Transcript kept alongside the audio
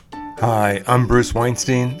Hi, I'm Bruce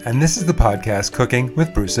Weinstein, and this is the podcast Cooking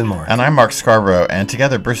with Bruce and Mark. And I'm Mark Scarborough, and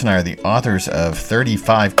together Bruce and I are the authors of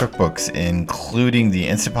 35 cookbooks, including the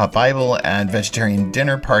Instant Pot Bible and Vegetarian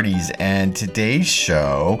Dinner Parties. And today's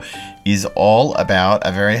show is all about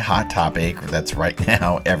a very hot topic that's right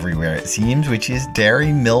now everywhere, it seems, which is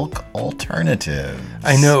dairy milk alternatives.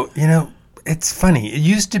 I know, it's funny. It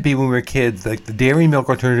used to be when we were kids, like the dairy milk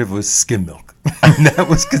alternative was skim milk. And that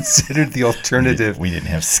was considered the alternative. We didn't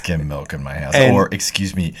have skim milk in my house.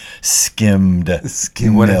 Skimmed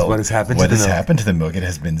milk. What has happened to the milk? What has happened to the milk? It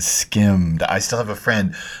has been skimmed. I still have a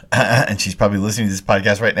friend, and she's probably listening to this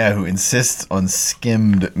podcast right now, who insists on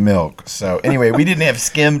skimmed milk. So anyway, we didn't have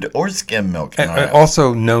skimmed or skim milk in our house.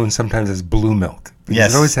 Also known sometimes as blue milk.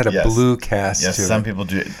 Because it always had a blue cast to it. Yes, some people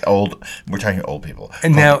do. We're talking old people.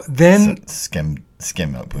 And now then...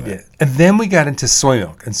 Skim milk. Yeah. And then we got into soy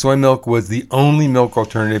milk. And soy milk was the only milk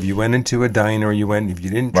alternative. You went into a diner, if you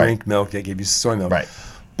didn't drink milk, they gave you soy milk. Right.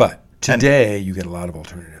 But today, you get a lot of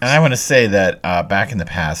alternatives. And I want to say that back in the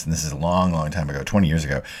past, and this is a long, long time ago, 20 years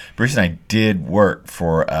ago, Bruce and I did work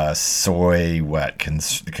for a soy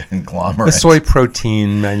conglomerate. A soy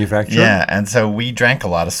protein manufacturer. Yeah, and so we drank a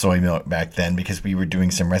lot of soy milk back then because we were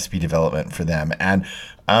doing some recipe development for them. And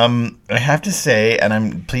I have to say,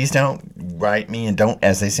 and please don't write me and don't,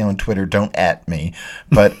 as they say on Twitter, don't at me,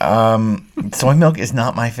 but soy milk is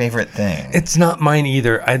not my favorite thing. It's not mine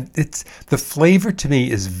either. It's the flavor to me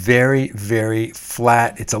is very, very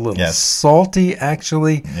flat. It's a little salty,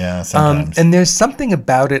 actually. Yeah, sometimes. And there's something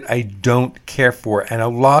about it I don't care for, and a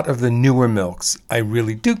lot of the newer milks I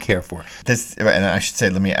really do care for. And I should say,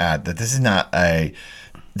 let me add that this is not a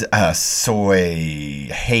soy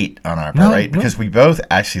hate on our part, right? Because we both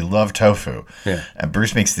actually love tofu. Yeah. And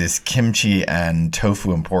Bruce makes this kimchi and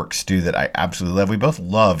tofu and pork stew that I absolutely love. We both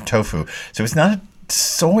love tofu. So it's not a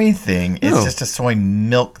soy thing. It's just a soy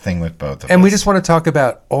milk thing with both of us. And we just want to talk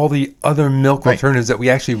about all the other milk alternatives that we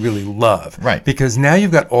actually really love. Right. Because now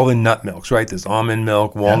you've got all the nut milks, right? There's almond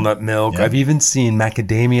milk, walnut milk. Yeah. I've even seen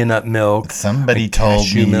macadamia nut milk. Somebody told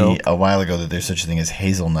me a while ago that there's such a thing as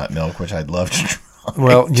hazelnut milk, which I'd love to try.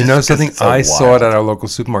 Well, you know something? I saw it at our local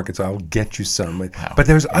supermarket, so I'll get you some. Wow. But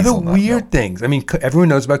there's other weird things. I mean, everyone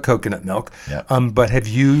knows about coconut milk. Yeah. But have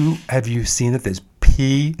you seen that there's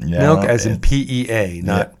pea milk, as in PEA,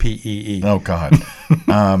 not PEE? Oh, God.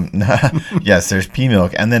 Yes, there's pea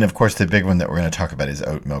milk. And then, of course, the big one that we're going to talk about is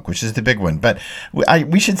oat milk, which is the big one. But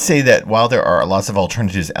we should say that while there are lots of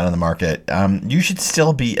alternatives out on the market, you should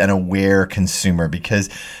still be an aware consumer because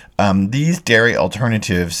these dairy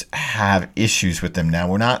alternatives have issues with them. Now,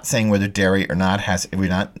 we're not saying whether dairy or not we're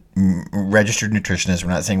not registered nutritionists.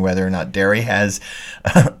 We're not saying whether or not dairy has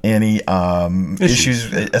any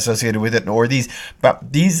issues associated with it,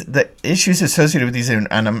 but the issues associated with these,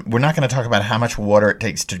 and we're not going to talk about how much water it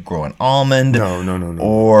takes to grow an almond. No.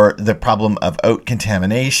 Or the problem of oat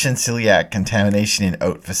contamination, celiac contamination in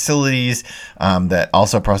oat facilities that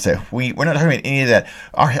also process wheat. We're not talking about any of that.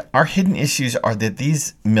 Our hidden issues are that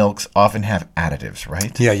these milks often have additives,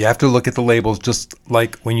 right? Yeah, you have to look at the labels just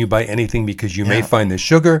like when you buy anything because you may find there's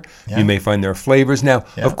sugar, you may find there are flavors. Now,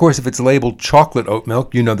 of course, if it's labeled chocolate oat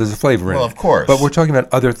milk, you know there's a flavor in it. Well, of course. But we're talking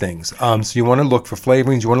about other things. So you want to look for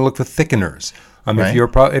flavorings, you want to look for thickeners. Right.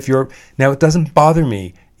 If you're now, it doesn't bother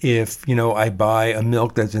me if I buy a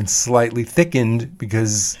milk that's been slightly thickened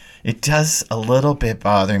because... It does a little bit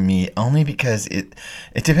bother me, only because it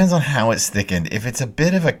depends on how it's thickened. If it's a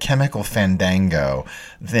bit of a chemical fandango,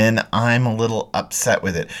 then I'm a little upset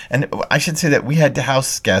with it. And I should say that we had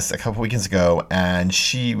house guests a couple weekends ago, and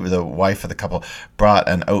she, the wife of the couple, brought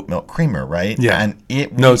an oat milk creamer, right? Yeah. And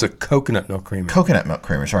it's a coconut milk creamer. Coconut milk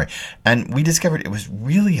creamer, sorry. And we discovered it was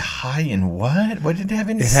really high in what? What did it have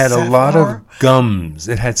in it? It had a lot of gums.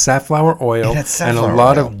 It had safflower oil and a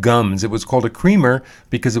lot of gums. It was called a creamer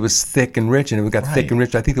because it was thick and rich, and it got thick and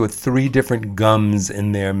rich. I think there were 3 different gums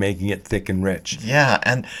in there making it thick and rich. Yeah,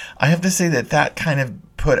 and I have to say that kind of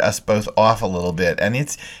put us both off a little bit, and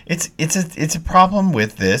it's a problem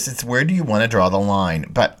with this. It's where do you want to draw the line?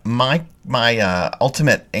 But my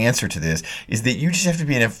ultimate answer to this is that you just have to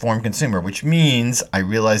be an informed consumer, which means I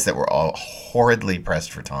realize that we're all horridly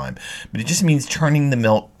pressed for time, but it just means turning the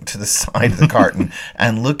milk to the side of the carton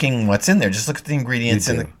and looking what's in there. Just look at the ingredients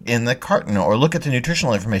in the carton, or look at the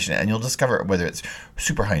nutritional information, and you'll discover whether it's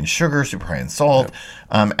super high in sugar, super high in salt,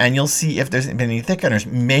 and you'll see if there's been any thickeners.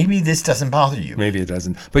 Maybe this doesn't bother you. Maybe it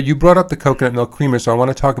doesn't. But you brought up the coconut milk creamer, so I want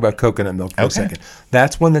to talk about coconut milk for a second.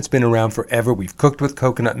 That's one that's been around forever. We've cooked with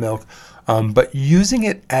coconut milk. But using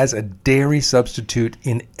it as a dairy substitute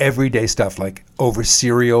in everyday stuff like over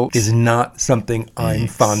cereal is not something I'm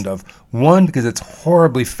fond of One, because it's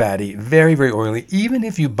horribly fatty, very, very oily. Even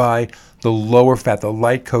if you buy the lower fat, the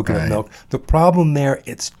light coconut milk, the problem there,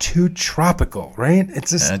 it's too tropical, right?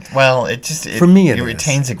 It's just for me it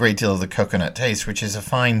retains a great deal of the coconut taste, which is a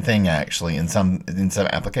fine thing actually in some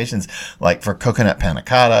applications, like for coconut panna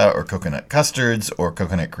cotta or coconut custards or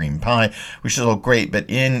coconut cream pie, which is all great. But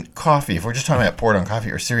in coffee, if we're just talking about poured on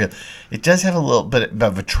coffee or cereal, it does have a little bit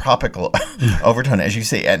of a tropical overtone, as you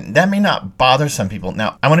say, and that may not bother some people.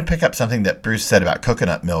 Now, I want to pick up something that Bruce said about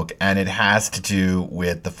coconut milk, and it has to do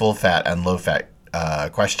with the full fat and low fat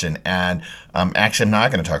question. And actually, I'm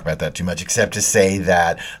not going to talk about that too much, except to say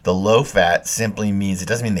that the low fat simply means, it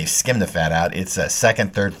doesn't mean they've skimmed the fat out. It's a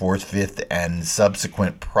second, third, fourth, fifth, and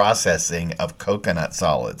subsequent processing of coconut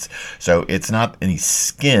solids. So it's not any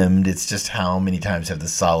skimmed. It's just how many times have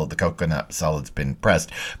the coconut solids been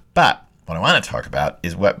pressed. But what I want to talk about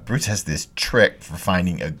is what Bruce has this trick for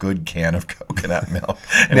finding a good can of coconut milk.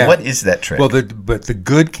 And now, what is that trick? Well, but the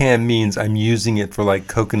good can means I'm using it for like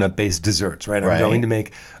coconut-based desserts, right? I'm going to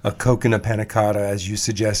make a coconut panna cotta, as you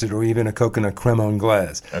suggested, or even a coconut creme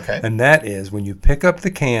anglaise. Okay. And that is when you pick up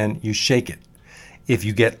the can, you shake it. If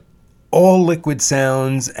you get all liquid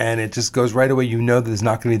sounds and it just goes right away, you know there's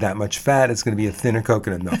not going to be that much fat. It's going to be a thinner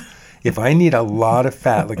coconut milk. If I need a lot of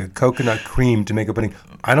fat, like a coconut cream to make a pudding,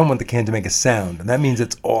 I don't want the can to make a sound. And that means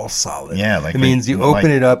it's all solid. Yeah, it means you open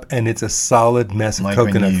it up and it's a solid mess of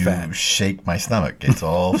coconut fat. When you shake my stomach, it's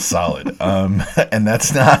all solid. And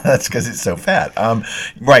that's because it's so fat.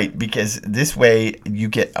 Right, because this way you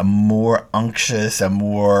get a more unctuous, a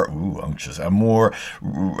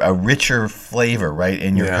richer flavor, right,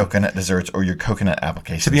 in your coconut desserts or your coconut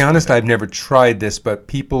applications. To be honest, I've never tried this, but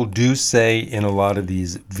people do say in a lot of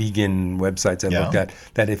these vegan websites I've looked at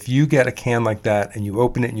that if you get a can like that and you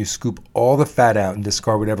open it and you scoop all the fat out and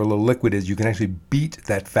discard whatever little liquid is, you can actually beat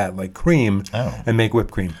that fat like cream and make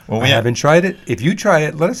whipped cream. Well, I haven't tried it. If you try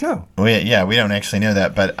it, let us know. We don't actually know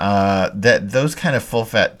that, but those kind of full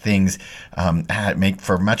fat things make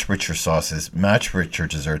for much richer sauces, much richer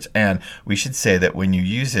desserts. And we should say that when you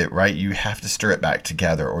use it, right, you have to stir it back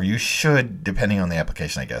together, or you should, depending on the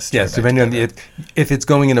application, I guess. Yes, depending on if it's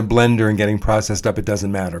going in a blender and getting processed up, it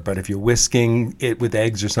doesn't matter. But if you're whisking it with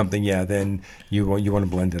eggs or something, then you want to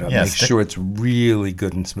blend it up. Make sure it's really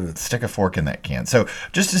good and smooth. Stick a fork in that can. So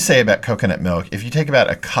just to say about coconut milk, if you take about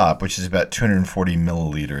a cup, which is about 240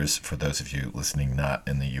 milliliters, for those of you listening not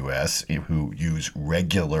in the U.S. who use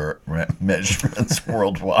regular measurements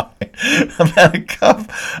worldwide, about a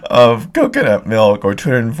cup of coconut milk or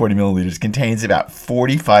 240 milliliters contains about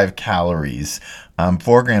 45 calories,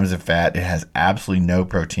 4 grams of fat. It has absolutely no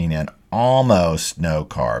protein and almost no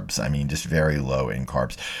carbs. I mean, just very low in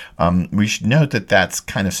carbs. We should note that that's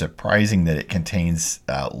kind of surprising that it contains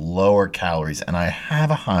lower calories. And I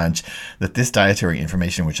have a hunch that this dietary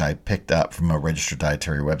information, which I picked up from a registered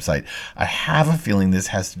dietary website, I have a feeling this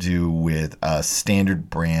has to do with a standard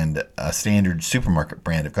supermarket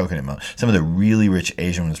brand of coconut milk. Some of the really rich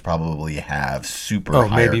Asian ones probably have higher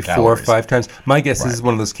maybe calories. 4 or 5 times. My guess is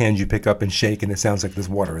one of those cans you pick up and shake, and it sounds like there's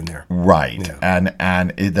water in there. Right. Yeah. And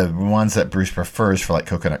the ones that Bruce prefers for like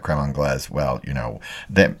coconut creme anglaise,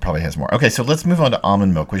 that probably has more. Okay, so let's move on to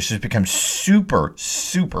almond milk, which has become super,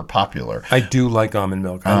 super popular. I do like almond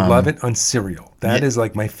milk. I love it on cereal. That is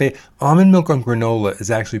like my favorite. Almond milk on granola is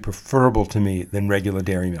actually preferable to me than regular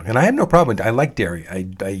dairy milk. And I have no problem. I like dairy.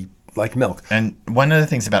 I like milk. And one of the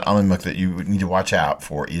things about almond milk that you need to watch out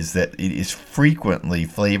for is that it is frequently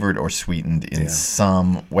flavored or sweetened in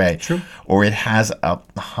some way. True. Or it has a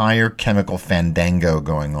higher chemical fandango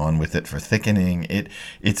going on with it for thickening.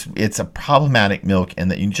 It's a problematic milk, and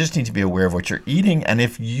that you just need to be aware of what you're eating. And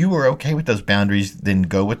if you are okay with those boundaries, then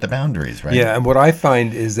go with the boundaries, right? Yeah, and what I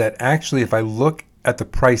find is that actually if I look at the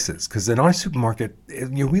prices, because in our supermarket,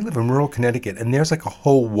 we live in rural Connecticut, and there's like a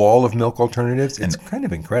whole wall of milk alternatives. It's kind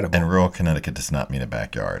of incredible. And rural Connecticut does not mean a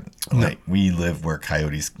backyard. No. Like, we live where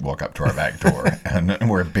coyotes walk up to our back door, and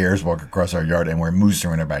where bears walk across our yard, and where moose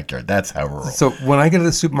are in our backyard. That's how rural. So when I go to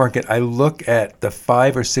the supermarket, I look at the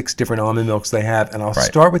 5 or 6 different almond milks they have, and I'll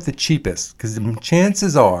start with the cheapest, because the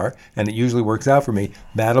chances are, and it usually works out for me,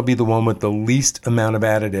 that'll be the one with the least amount of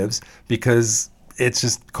additives, because it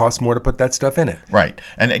just costs more to put that stuff in it. Right.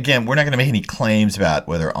 And again, we're not going to make any claims about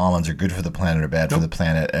whether almonds are good for the planet or bad for the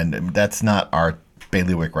planet. And that's not our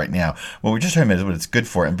bailiwick right now. What we're just talking about is what it's good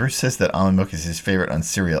for. And Bruce says that almond milk is his favorite on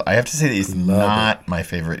cereal. I have to say that it's not my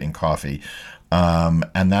favorite in coffee.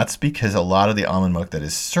 And that's because a lot of the almond milk that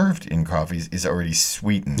is served in coffees is already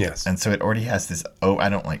sweetened. Yes. And so it already has this, I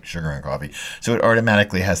don't like sugar in coffee. So it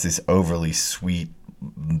automatically has this overly sweet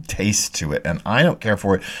taste to it, and I don't care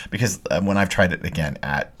for it because when I've tried it again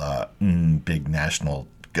at big national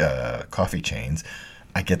coffee chains,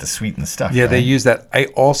 I get the sweetened stuff. Yeah, right? they use that. I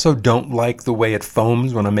also don't like the way it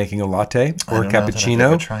foams when I'm making a latte or a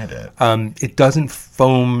cappuccino. I've tried it. It doesn't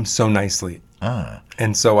foam so nicely. Ah.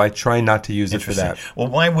 And so I try not to use it for that. Well,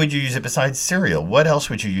 why would you use it besides cereal? What else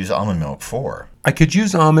would you use almond milk for? I could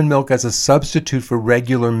use almond milk as a substitute for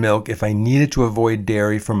regular milk if I needed to avoid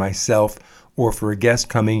dairy for myself or for a guest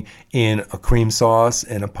coming in a cream sauce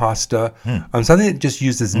and a pasta. Something that just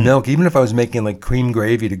uses milk. Even if I was making like cream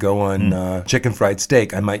gravy to go on chicken fried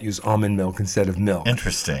steak, I might use almond milk instead of milk.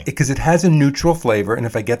 Interesting. Because it has a neutral flavor, and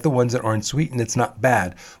if I get the ones that aren't sweetened, it's not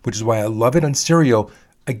bad, which is why I love it on cereal.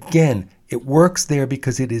 Again, it works there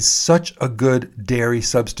because it is such a good dairy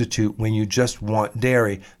substitute when you just want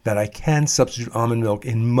dairy that I can substitute almond milk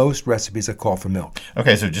in most recipes that call for milk.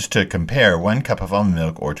 Okay, so just to compare, 1 cup of almond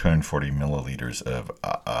milk or 240 milliliters of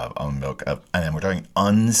almond milk, and we're talking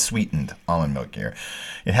unsweetened almond milk here.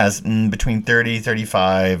 It has between 30,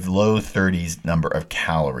 35, low 30s number of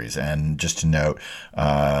calories. And just to note,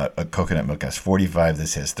 a coconut milk has 45.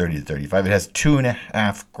 This has 30 to 35. It has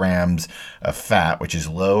 2.5 grams of fat, which is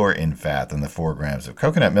lower in fat than the 4 grams of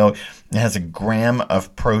coconut milk. It has a gram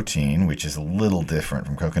of protein, which is a little different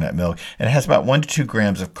from coconut milk, and it has about 1 to 2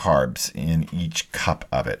 grams of carbs in each cup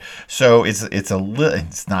of it. So it's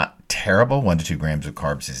not terrible. 1 to 2 grams of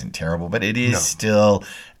carbs isn't terrible, but it is still.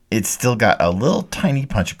 It's still got a little tiny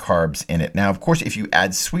punch of carbs in it. Now, of course, if you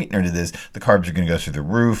add sweetener to this, the carbs are going to go through the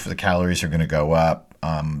roof. The calories are going to go up.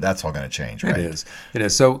 That's all going to change, right? It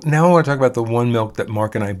is. So now I want to talk about the one milk that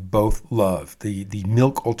Mark and I both love, the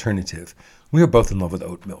milk alternative. We are both in love with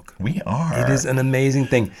oat milk. We are. It is an amazing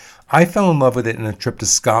thing. I fell in love with it in a trip to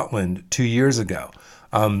Scotland 2 years ago.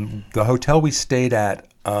 The hotel we stayed at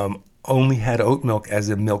only had oat milk as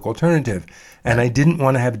a milk alternative. And I didn't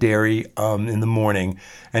want to have dairy in the morning,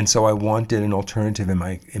 and so I wanted an alternative in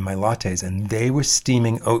my lattes. And they were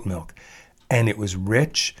steaming oat milk, and it was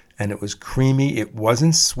rich and it was creamy. It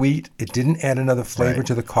wasn't sweet. It didn't add another flavor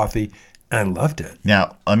to the coffee. And I loved it.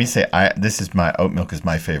 Now, let me say, my oat milk is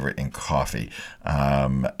my favorite in coffee.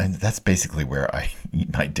 And that's basically where I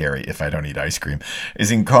eat my dairy if I don't eat ice cream, is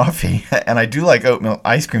in coffee. And I do like oat milk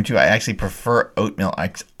ice cream too. I actually prefer oat milk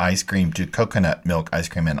ice cream to coconut milk ice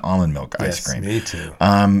cream and almond milk ice cream. Me too.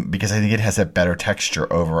 Because I think it has a better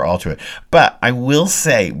texture overall to it. But I will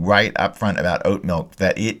say right up front about oat milk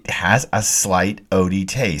that it has a slight oaty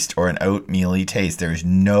taste or an oatmeal-y taste. There's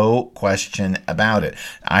no question about it.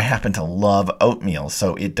 I happen to love oatmeal,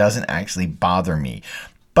 so it doesn't actually bother me.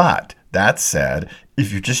 But that said,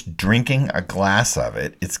 if you're just drinking a glass of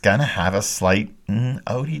it, it's going to have a slight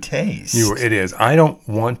oaty taste. It is. I don't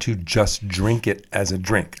want to just drink it as a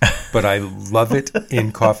drink, but I love it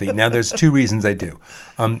in coffee. Now, there's 2 reasons I do.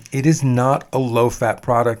 It is not a low-fat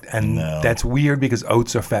product, and that's weird because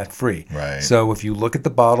oats are fat-free. Right. So if you look at the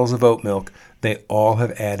bottles of oat milk, they all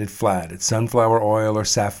have added fat. It's sunflower oil or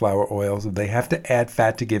safflower oil. So they have to add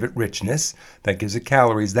fat to give it richness. That gives it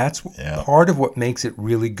calories. That's part of what makes it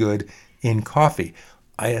really good in coffee.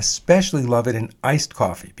 I especially love it in iced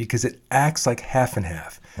coffee because it acts like half and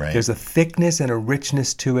half. Right. There's a thickness and a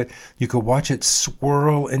richness to it. You could watch it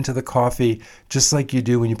swirl into the coffee just like you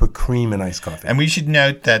do when you put cream in iced coffee. And we should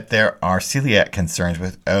note that there are celiac concerns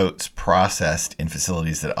with oats processed in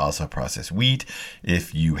facilities that also process wheat.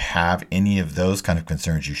 If you have any of those kind of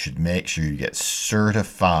concerns, you should make sure you get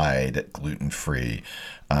certified gluten-free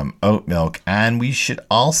oat milk. And we should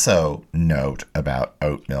also note about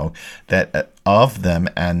oat milk that of them,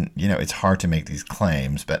 and it's hard to make these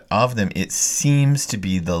claims, but of them, it seems to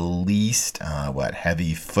be the least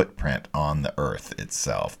heavy footprint on the earth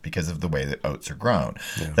itself because of the way that oats are grown.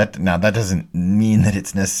 Yeah. That doesn't mean that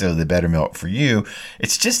it's necessarily the better milk for you.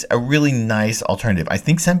 It's just a really nice alternative. I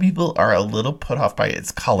think some people are a little put off by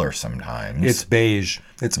its color sometimes. It's beige.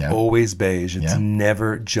 It's always beige. It's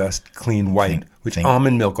never just clean white, which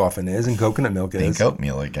almond milk often is and coconut milk is. Think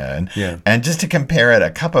oatmeal again. Yeah. And just to compare it,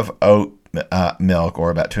 a cup of oat milk, or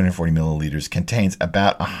about 240 milliliters, contains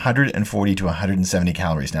about 140 to 170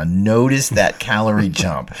 calories. Now, notice that calorie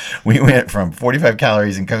jump. We went from 45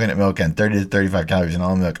 calories in coconut milk and 30 to 35 calories in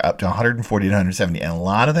almond milk up to 140 to 170. And a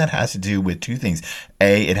lot of that has to do with 2 things.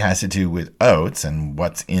 A, it has to do with oats and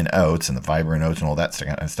what's in oats and the fiber in oats and all that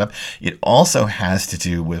kind of stuff. It also has to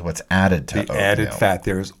do with what's added to oatmeal. Added fat.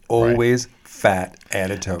 There's always fat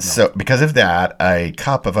added to oat milk. So because of that, a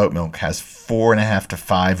cup of oat milk has 4.5 to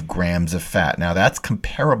 5 grams of fat. Now that's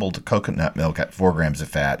comparable to coconut milk at 4 grams of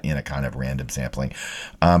fat in a kind of random sampling.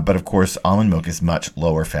 But of course, almond milk is much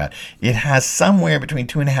lower fat. It has somewhere between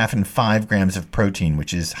 2.5 and 5 grams of protein,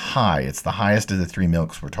 which is high. It's the highest of the 3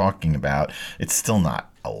 milks we're talking about. It's still not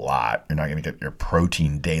a lot. You're not going to get your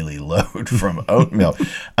protein daily load from oat milk.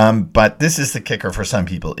 But this is the kicker for some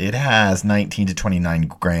people. It has 19 to 29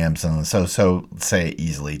 grams, and so say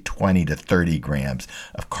easily 20 to 30 grams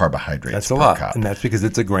of carbohydrates. That's a lot, cup. And that's because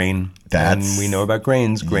it's a grain. And we know about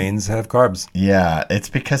grains. Grains have carbs. Yeah, it's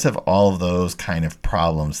because of all of those kind of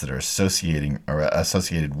problems that are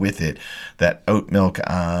associated with it that oat milk,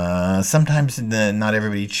 sometimes not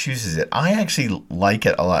everybody chooses it. I actually like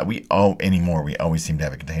it a lot. We always seem to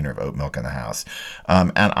have a container of oat milk in the house.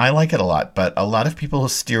 And I like it a lot, but a lot of people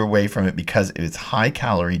steer away from it because it's high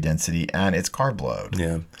calorie density and it's carb load.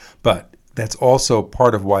 Yeah, but that's also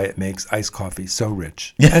part of why it makes iced coffee so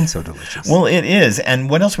rich and so delicious. Well, it is. And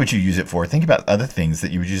what else would you use it for? Think about other things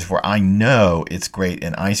that you would use it for. I know it's great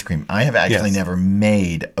in ice cream. I have actually never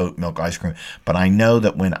made oat milk ice cream, but I know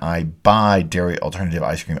that when I buy dairy alternative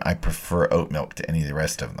ice cream, I prefer oat milk to any of the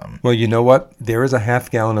rest of them. Well, you know what? There is a half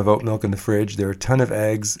gallon of oat milk in the fridge. There are a ton of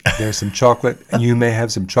eggs. There's some chocolate. And you may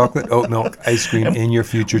have some chocolate oat milk ice cream in your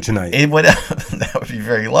future tonight. That would be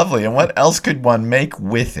very lovely. And what else could one make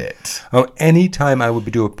with it? Oh, anytime I would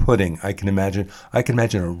do a pudding, I can imagine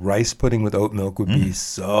a rice pudding with oat milk would be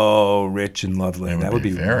so rich and lovely. That would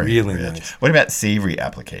be really nice. What about savory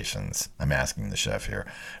applications? I'm asking the chef here.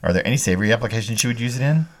 Are there any savory applications you would use it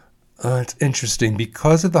in? It's interesting.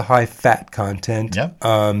 Because of the high fat content,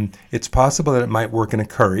 it's possible that it might work in a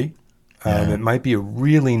curry. It might be a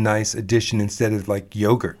really nice addition instead of like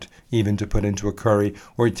yogurt, even to put into a curry.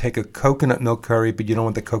 Or you take a coconut milk curry, but you don't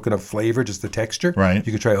want the coconut flavor, just the texture. Right.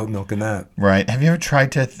 You could try oat milk in that. Right. Have you ever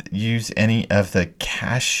tried to use any of the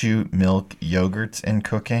cashew milk yogurts in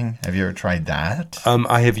cooking? Have you ever tried that?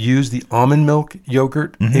 I have used the almond milk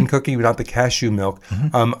yogurt in cooking, but not the cashew milk.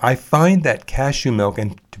 I find that cashew milk,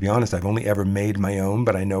 and to be honest, I've only ever made my own,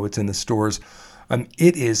 but I know it's in the stores.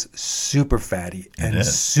 It is super fatty and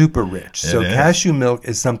super rich. So cashew milk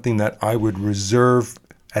is something that I would reserve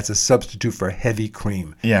as a substitute for a heavy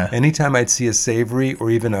cream. Yeah. Anytime I'd see a savory or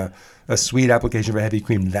even a sweet application for heavy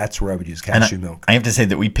cream, that's where I would use cashew milk. I have to say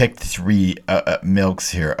that we picked three milks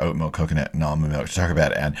here, oat milk, coconut, and almond milk, to talk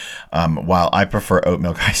about. And while I prefer oat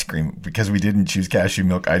milk ice cream, because we didn't choose cashew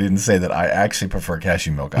milk, I didn't say that I actually prefer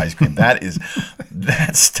cashew milk ice cream.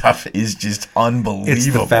 That stuff is just unbelievable. It's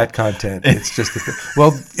the fat content. It's just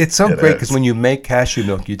it's so great because when you make cashew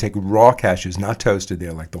milk, you take raw cashews, not toasted,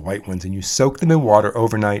 they're like the white ones, and you soak them in water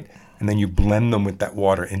overnight, and then you blend them with that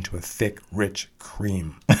water into a thick, rich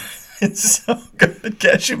cream. It's so good.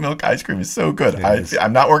 Cashew milk ice cream is so good.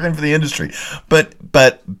 I'm not working for the industry, but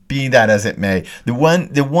be that as it may, the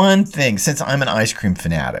one thing, since I'm an ice cream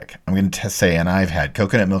fanatic, I'm going to say, and I've had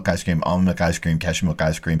coconut milk ice cream, almond milk ice cream, cashew milk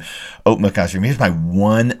ice cream, oat milk ice cream. Here's my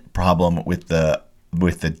one problem with the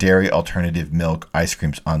dairy alternative milk ice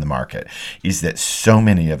creams on the market is that so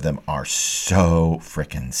many of them are so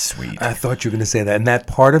freaking sweet. I thought you were going to say that. And that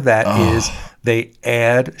part of that is they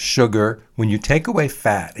add sugar when you take away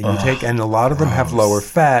fat, and a lot of them have lower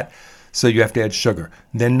fat, so you have to add sugar.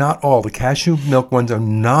 Then not all. The cashew milk ones are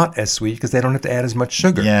not as sweet because they don't have to add as much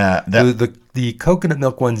sugar. Yeah. The coconut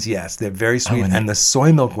milk ones, yes, they're very sweet, and the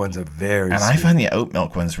soy milk ones are very sweet. And I find the oat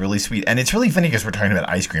milk ones really sweet. And it's really funny because we're talking about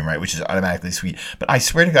ice cream, right, which is automatically sweet. But I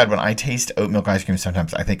swear to God, when I taste oat milk ice cream,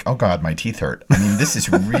 sometimes I think, oh God, my teeth hurt. I mean, this is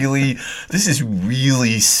really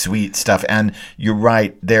sweet stuff. And you're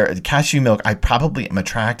right, cashew milk, I probably am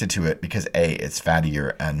attracted to it because A, it's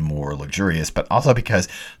fattier and more luxurious, but also because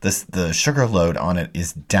the sugar load on it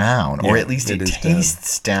is down, or at least it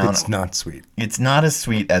tastes down. It's not sweet. It's not as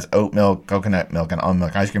sweet as oat milk, coconut milk, and almond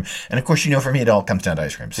milk ice cream. And of course, for me, it all comes down to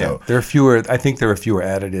ice cream. So there are fewer. I think there are fewer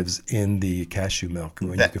additives in the cashew milk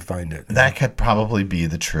when you can find it. That could probably be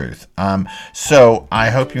the truth. So I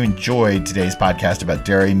hope you enjoyed today's podcast about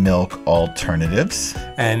dairy milk alternatives.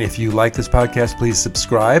 And if you like this podcast, please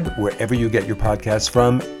subscribe wherever you get your podcasts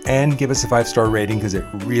from, and give us a 5-star rating because it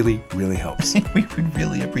really, really helps. We would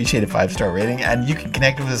really appreciate a 5-star rating. And you can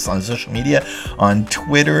connect with us on social media, on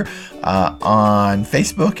Twitter, on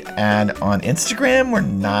Facebook, and on Instagram. We're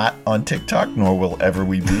not on TikTok, nor will ever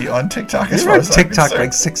we be on TikTok. We're on TikTok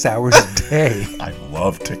like 6 hours a day. I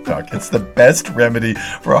love TikTok. It's the best remedy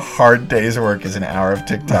for a hard day's work is an hour of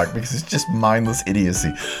TikTok because it's just mindless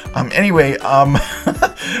idiocy. Anyway, we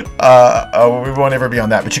won't ever be on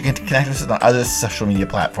that, but you can connect with us on other social media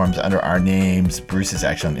platforms under our names. Bruce is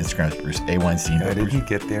actually on Instagram as Bruce A. Weinstein. I didn't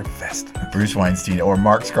get there fast. Bruce Weinstein or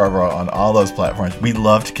Mark Scarborough on all those platforms. We'd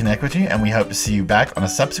love to connect with you, and we hope to see you back on a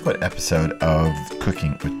subsequent episode of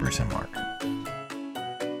Cooking with Bruce and Mark.